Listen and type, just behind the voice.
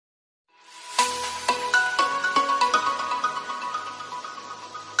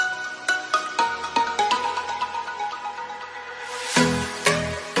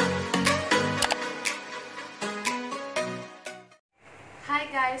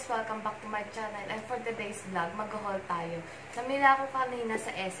guys! Welcome back to my channel. And for today's vlog, mag-haul tayo. Namili ako kanina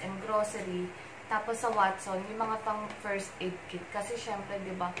sa SM Grocery, tapos sa Watson, yung mga pang first aid kit. Kasi syempre,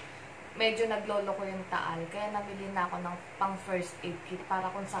 di ba, medyo naglolo ko yung taal. Kaya namili na ako ng pang first aid kit para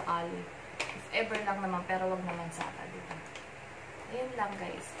kung sakali. If ever lang naman, pero wag naman sana, di ba? Ayun lang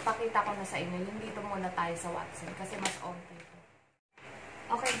guys. Pakita ko na sa inyo. Yung dito muna tayo sa Watson kasi mas onti ito.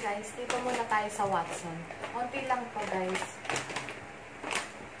 Okay guys, dito muna tayo sa Watson. Onti lang to guys.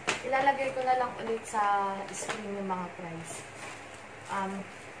 Ilalagay ko na lang ulit sa screen yung mga price.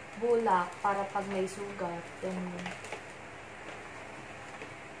 Bulak para pag may sugat. Then,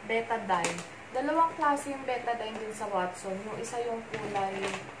 betadine. Dalawang klase yung betadine din sa Watson. Yung isa yung kulay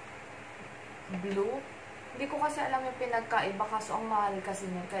blue. Hindi ko kasi alam yung pinagkaiba kaso ang mahal kasi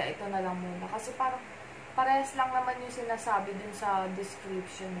niya. Kaya ito na lang muna. Kasi parang parehas lang naman yung sinasabi dun sa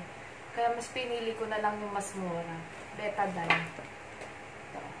description. Kaya mas pinili ko na lang yung mas mura. Betadine.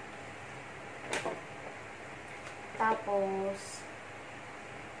 Tapos,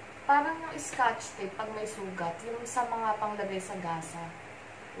 parang yung scotch tape pag may sugat. Yung sa mga panglagay sa gasa.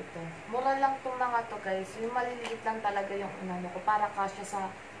 Ito. Mura lang itong mga to guys. Yung maliliit lang talaga yung unano ko. Para kasya sa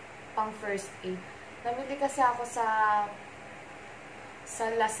pang first aid. Namili kasi ako sa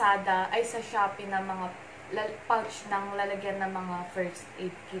Lazada, ay sa Shopee na mga pouch ng lalagyan ng mga first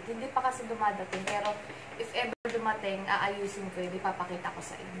aid kit. Hindi pa kasi dumadating, pero if ever dumating, aayusin ko yun, ipapakita ko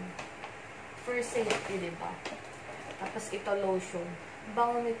sa inyo. First safety, diba? Tapos ito lotion.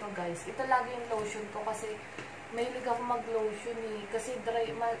 Bango nito guys. Ito lagi yung lotion ko kasi mahilig ako mag-lotion eh. Kasi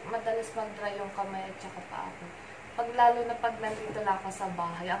dry, madalas mag-dry yung kamay at saka pa ako. Pag lalo na pag nandito lang ako sa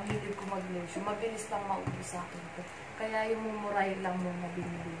bahay, ang hilig ko mag-lotion. Mabilis lang maubos sa akin ito. Kaya yung mumuray lang muna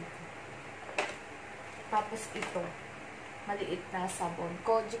binili ko. Tapos ito, maliit na sabon.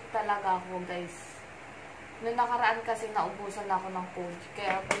 Kojic talaga ako guys. Noong nakaraan kasi naubusan ako ng Kojic.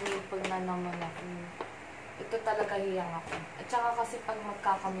 Kaya pinipag na naman ako. Ito talaga hiyang ako. At saka kasi pag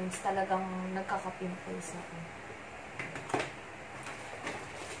magkakamins talagang nagkakapimples ako.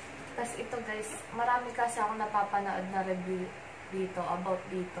 Tapos ito guys, marami kasi ako napapanood na review dito, about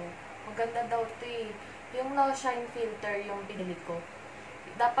dito. Maganda daw ito eh. Yung no shine filter yung pinili ko.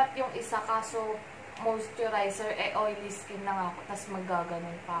 Dapat yung isa kaso moisturizer, oily skin lang ako. Tapos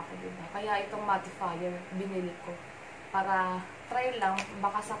magaganon pa ako, diba? Kaya itong mattifier, binili ko. Para try lang,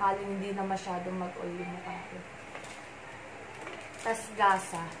 baka sakaling hindi na masyadong mag-oil yung mukha ko. Tapos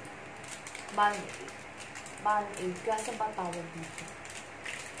gasa. Band-aid. Gasa ba tawag dito?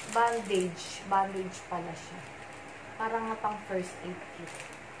 Bandage. Bandage pala siya. Parang nga pang first aid kit.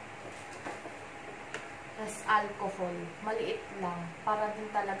 Tapos alcohol. Maliit lang. Para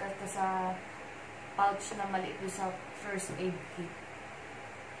din talaga ito sa pouch na maliit sa first aid kit.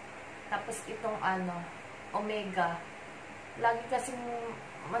 Tapos itong omega. Lagi kasing,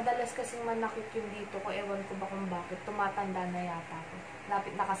 madalas kasing manakit yung dito ko. Ewan ko ba kung bakit. Tumatanda na yata ako.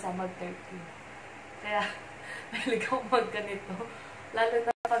 Lapit na kasama 30. Kaya, mahilig ako magganito. Lalo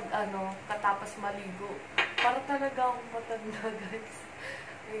na pag katapos maligo. Para talaga akong matanda guys.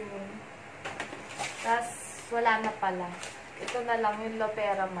 Ayun. Tapos, wala na pala. Ito na lang yung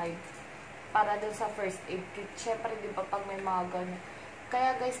loperamide. Para dun sa first aid kit. Siyempre, di ba pag may mga ganun.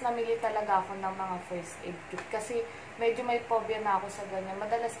 Kaya guys, namili talaga ako ng mga first aid kit. Kasi medyo may phobia na ako sa ganyan.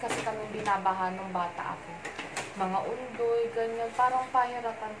 Madalas kasi kami binabahan nung bata ako. Mga undoy, ganyan. Parang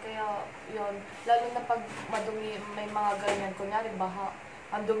pahirapan. Kaya yun. Lalo na pag madumi, may mga ganyan. Kunyari, baha.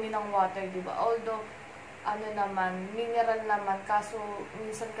 Ang dumi ng water, diba? Although, naman, mineral naman. Kaso,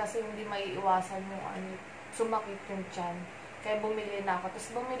 minsan kasi hindi maiiwasan yung sumakit yung tiyan. Kaya bumili na ako.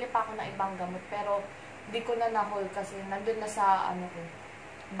 Tapos bumili pa ako ng ibang gamot. Pero, hindi ko na na-haul kasi nandun na sa,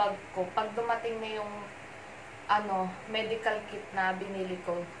 bag ko. Pag dumating na yung, medical kit na binili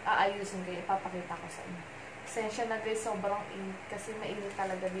ko, aayusin ko. Ipapakita ko sa inyo. Pasensya na guys, sobrang init. Kasi mainit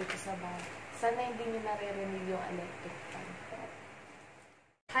talaga dito sa bahay. Sana hindi nyo naririnig yung electric fan.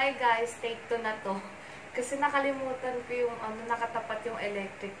 Hi guys, take 2 na to. Kasi nakalimutan ko yung nakatapat yung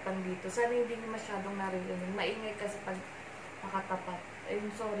electric fan dito. Sana hindi nyo masyadong naririnig. Maingay kasi pag nakatapat. Ayun,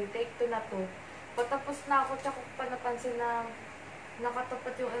 sorry. Take 2 na to. Patapos na ako, tsaka ko pa napansin na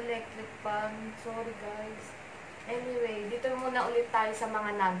nakatapat yung electric fan. Sorry guys. Anyway, dito muna ulit tayo sa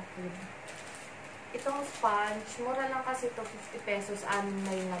mga non-food. Itong sponge, mura lang kasi ito, 50 pesos.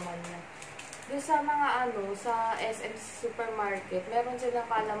 Na yun naman yan. Doon sa mga sa SM Supermarket, meron silang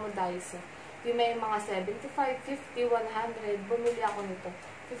kala mo Dyson. Yung may mga 75, 50, 100. Bumili ako nito.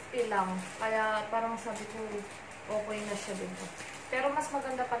 50 lang. Kaya parang sabi ko, okay na siya dito. Pero mas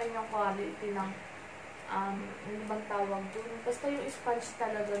maganda pa rin yung quality ng, ano bang tawag doon? Basta yung sponge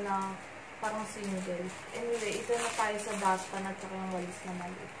talaga na Parang single. Anyway, ito na tayo sa dustpan at saka yung walis na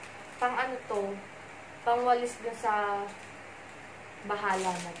maliit. Pang ano to, pang walis din sa bahala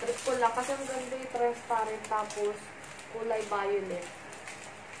na. Trip ko lang kasi ang ganda yung transparent tapos kulay violet.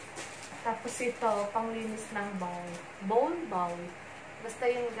 Tapos ito, pang linis ng bowl. Bowl. Basta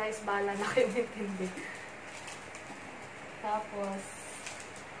yun guys, bahala na kayo intindi. Tapos,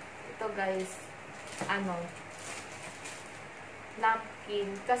 ito guys,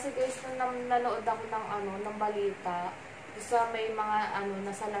 napkin. Kasi guys, nung nanood ako ng balita, sa may mga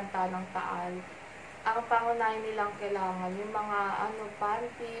nasa lanta ng Taal, ang pangunahin nilang kailangan, yung mga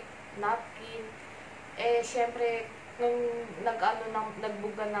panty, napkin, syempre, nung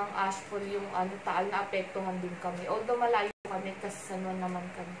nagbuga ng ashfall yung Taal, naapektuhan din kami. Although malayo kami, kasi San Juan naman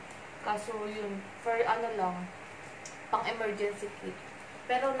kami. Kaso yun, for pang emergency kit.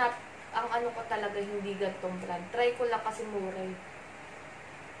 Pero ang ko talaga, hindi gantong brand. Try ko lang kasi mura.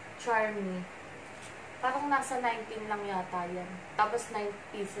 Charmy. Parang nasa 19 lang yata yan. Tapos 9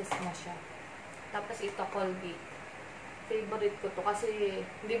 pieces na siya. Tapos ito, Colgate. Favorite ko to kasi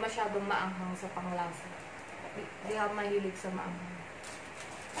hindi masyadong maanghang sa panglasa. Hindi ako mahilig sa maanghang.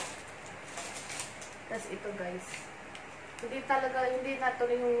 Tapos ito guys. Hindi na to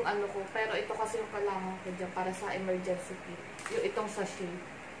yung ko. Pero ito kasi yung kailangan ko dyan para sa emergency kit. Yung itong sachet.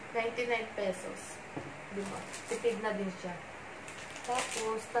 99 pesos. Diba? Tipid na din siya.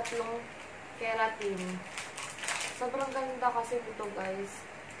 Tapos, 3 keratin. Sobrang ganda kasi ito guys.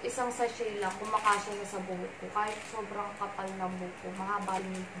 Isang sachet lang, kumakasya na sa buhok ko. Kahit sobrang kapal na buhok ko, mahaba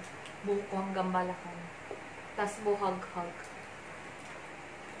yung buhok ko hanggang balakan. Tapos buhag-hag.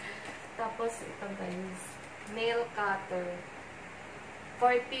 Tapos ito guys, nail cutter.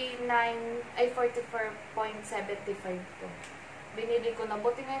 44.75 to. Binili ko na.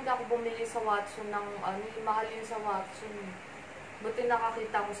 Buti nga hindi ako bumili sa Watson ng mahal yun sa Watson. Buti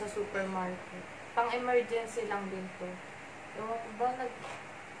nakakita ko sa supermarket. Pang emergency lang din to. Ewan ko ba,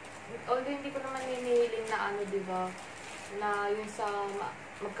 although hindi ko naman hinihiling na diba, na yun sa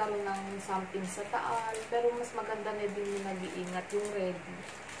magkaroon ng something sa Taal, pero mas maganda na din yung nag-iingat, yung ready.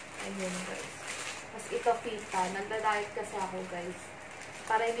 Ayun guys. Mas ito pita, nagda-diet kasi ako guys.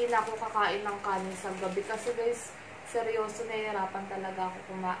 Para hindi na ako kakain ng kanin sa gabi. Kasi guys, seryoso, nahihirapan talaga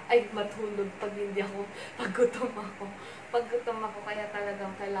ako matulog pag hindi ako, pag gutom ako, kaya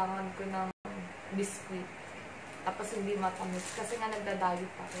talagang kailangan ko ng biscuit. Tapos hindi matamis. Kasi nga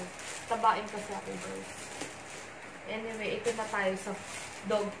nagda-diet ako. Tabain kasi ako guys. Anyway, ito na tayo sa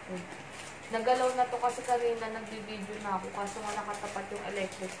dog food. Nagalaw na to kasi kanina nag-video na ako. Kaso nga nakatapat yung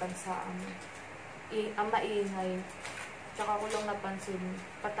electric fan sa maingay. Tsaka ko lang napansin.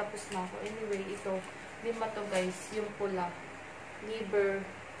 Patapos na ako. Anyway, ito. Lima to guys. Yung pula. Liver.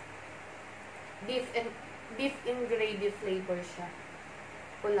 Beef in gravy flavor siya.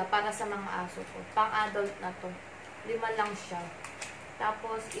 Pula. Para sa mga aso ko. Pang-adult na to. 5 lang siya.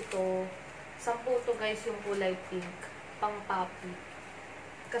 Tapos ito. 10 to guys yung kulay pink. Pang-puppy.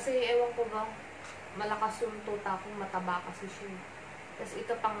 Kasi ewan ko ba. Malakas yung tuta kong mataba kasi siya. Tapos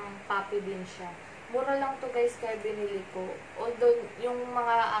ito pang-puppy din siya. Mura lang to guys kaya binili ko. Although yung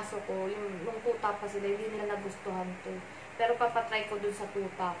mga aso ko, nung tuta pa sila, hindi nila nagustuhan to. Pero papatry ko dun sa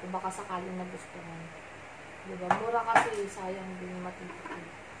tuta ko, baka sakaling nagustuhan. Diba? Mura kasi, sayang din matipid.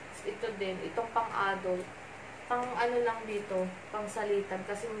 Ito din, itong pang-adult. Pang lang dito, pang salitan.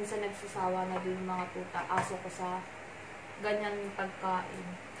 Kasi minsan nagsasawa na din mga tuta, aso ko sa ganyan pagkain.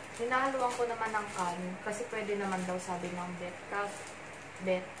 Hinahaluan ko naman ng kanin. Kasi pwede naman daw sabi ng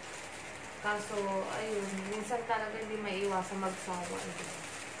vet. Kaso, ayun, minsan talaga hindi maiiwasan magsawa.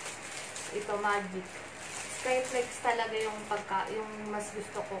 Ito, Magic. Skyflex talaga yung mas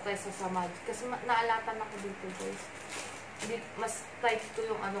gusto ko kaysa sa Magic. Kasi naalatan ako dito, guys. Mas type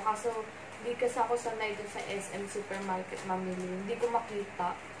ko yung kaso hindi kasi ako sanay dun sa SM supermarket mamili. Hindi ko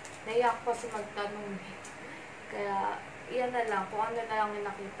makita. Naiyak ko kasi magtanong. Kaya, iyan na lang. Kung ano na lang yung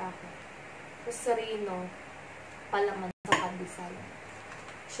nakita ko. Tapos Sarino, palaman sa pandesal.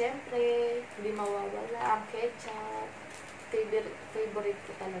 Siyempre, hindi mawawala ang ketchup. Favorite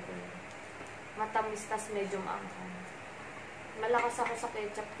ko talaga yun. Matamis, tas medyo maanghang. Malakas ako sa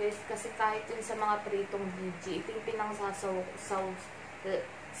ketchup guys, kasi kahit yun sa mga pritong BG, ito yung pinangsasaw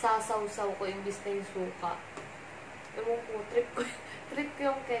ko yung bis na yung suka. Ewan ko, trip ko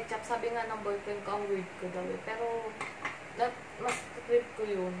yung ketchup. Sabi nga ng boyfriend ko, ang weird ko daw. Pero, mas trip ko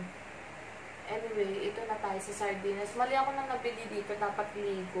yun. Anyway, ito na tayo sa sardinas. Mali ako nang nabili dito, dapat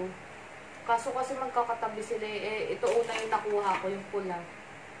ligo. Kaso kasi magkakatabi sila ito una yung nakuha ko, yung pula.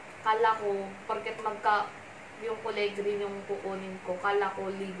 Kala ko, porket yung kulay green yung kukunin ko, kala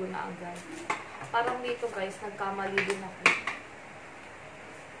ko ligo na agad. Parang dito guys, nagkamali din ako.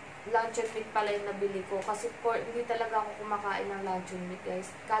 luncheon meat pala yung nabili ko. Kasi hindi talaga ako kumakain ng luncheon meat, guys.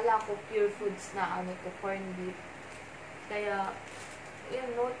 Kala ko pure foods na ano to, corn beef. Kaya, yun,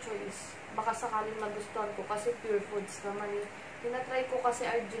 no choice. Baka sakaling magustuhan ko kasi pure foods naman eh. Tinatry ko kasi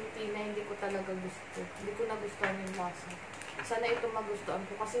Argentina, hindi ko talaga gusto. Hindi ko nagustuhan yung lasa. Sana ito magustuhan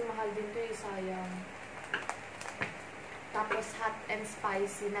ko kasi mahal din to eh, sayang. Tapos hot and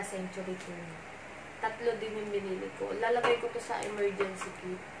spicy na century tuna. 3 din yung binili ko. Lalagay ko to sa emergency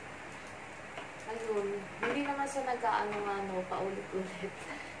kit. Ayun, hindi naman sa nag-ano paulit-ulit.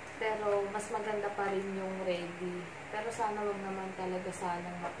 Pero mas maganda pa rin yung ready. Pero sana wag naman talaga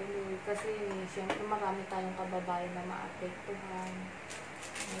sanang matuloy. Kasi syempre marami tayong kababayan na maapektuhan.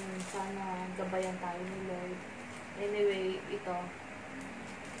 Ayun, sana gabayan tayo ni Lord. Anyway, ito.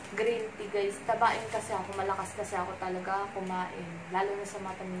 Green tea, guys. Tabain kasi ako. Malakas kasi ako talaga kumain. Lalo na sa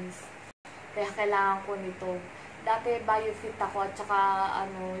matamis. Kaya kailangan ko nito. Dati biofit ako at saka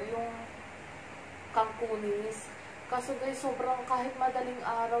ano, yung kangkunis. Kaso guys, sobrang kahit madaling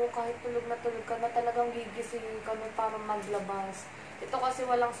araw, kahit tulog na talagang gigising ka para maglabas. Ito kasi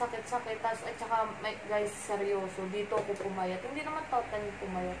walang sakit-sakit. At saka, guys, seryoso, dito ako pumayat. Hindi naman totally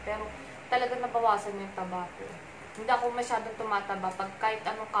pumayat, pero talagang nabawasan yung taba ko. Hindi ako masyadong tumataba pag kahit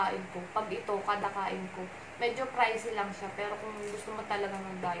anong kain ko. Pag ito, kada kain ko. Medyo pricey lang siya, pero kung gusto mo talaga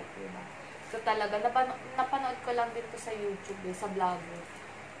ng diet, diba? So talaga, napanood ko lang dito sa YouTube, sa vlogger.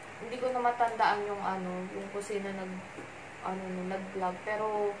 Hindi ko na matandaan yung yung kusina nag-vlog.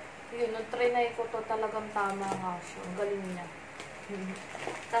 Pero, yun, nung trinay ko to, talagang tama nga siya. Ang galing niya.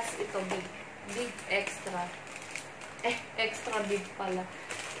 Tapos ito, big extra. Extra big pala.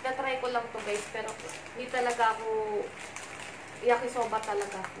 Itatry ko lang to, guys. Pero, hindi talaga ako, yakisoba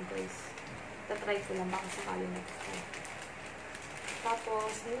talaga ako, guys. Itatry ko lang, baka sakali na gusto.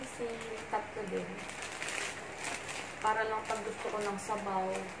 Tapos, missing, 3 din. Para lang pag gusto ko ng sabaw,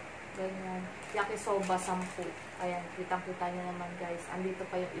 ganyan. Yakisoba, 10. Ayan, kitang-kita nyo naman, guys. Andito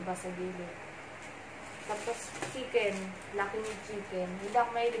pa yung iba sa gilid. Tapos, chicken. Lucky meat chicken. Hindi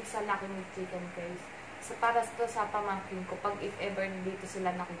ako mahilig sa lucky meat chicken, guys. So, para to sa pamangkin ko. Pag if ever dito sila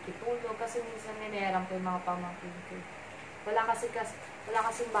nakikitulog. Kasi minsan nineram ko yung mga pamangkin ko. Wala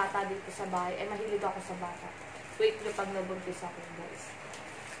kasing bata dito sa bahay. Mahilig ako sa bata. Wait nyo pag nabuntis ako, guys.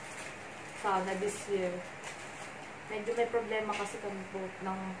 Sana this year. Medyo may problema kasi kami po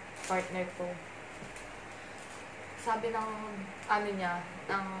ng partner ko. Sabi ng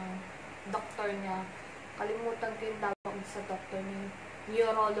ng doktor niya, kalimutan ko yung tawag sa doktor ni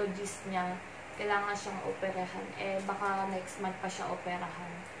neurologist niya, kailangan siyang operahan. Baka next month pa siya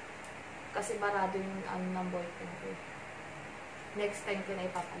operahan. Kasi barado yung ng boyfriend ko. Next time ko na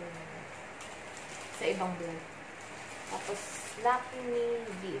ipapalimutan. Sa ibang vlog. Tapos, lucky me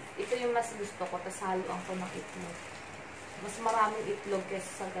beef. Ito yung mas gusto ko. Tapos haluan ko ng itlog. Mas maraming itlog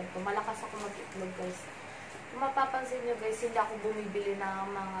kaysa sa ganito. Malakas ako mag-itlog, guys. Kung mapapansin nyo, guys, hindi ako bumibili ng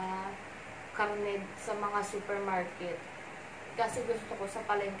mga karne sa mga supermarket. Kasi gusto ko sa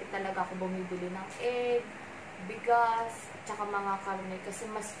palengke talaga ako bumibili ng egg, bigas, tsaka mga karne. Kasi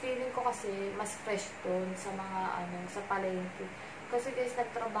mas feeling ko kasi mas fresh doon sa mga sa palengke. Kasi guys,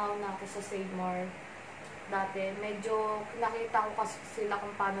 nagtrabaho na ako sa Save More. Dati, medyo nakita ko kasi sila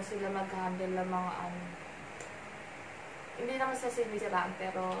kung paano sila mag-handle ng mga hindi naman sa sinisiraan,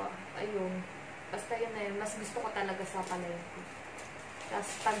 pero ayun, basta yun na yun, mas gusto ko talaga sa palengke.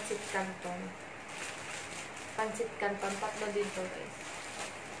 Tapos pancit canton, 3 din to, guys.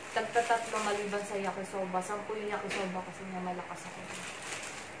 Tagta-3 maliban sa yakisoba. 10 yung yakisoba kasi nga malakas ako.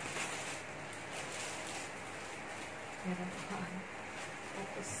 Meron pa.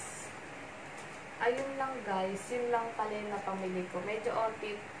 Tapos ayun lang, guys. Yun lang pala yung napamili ko. Medyo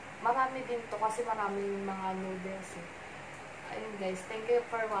outfit. Marami din to kasi maraming mga noodles eh. Ayun, guys. Thank you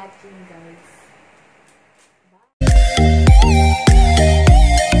for watching, guys.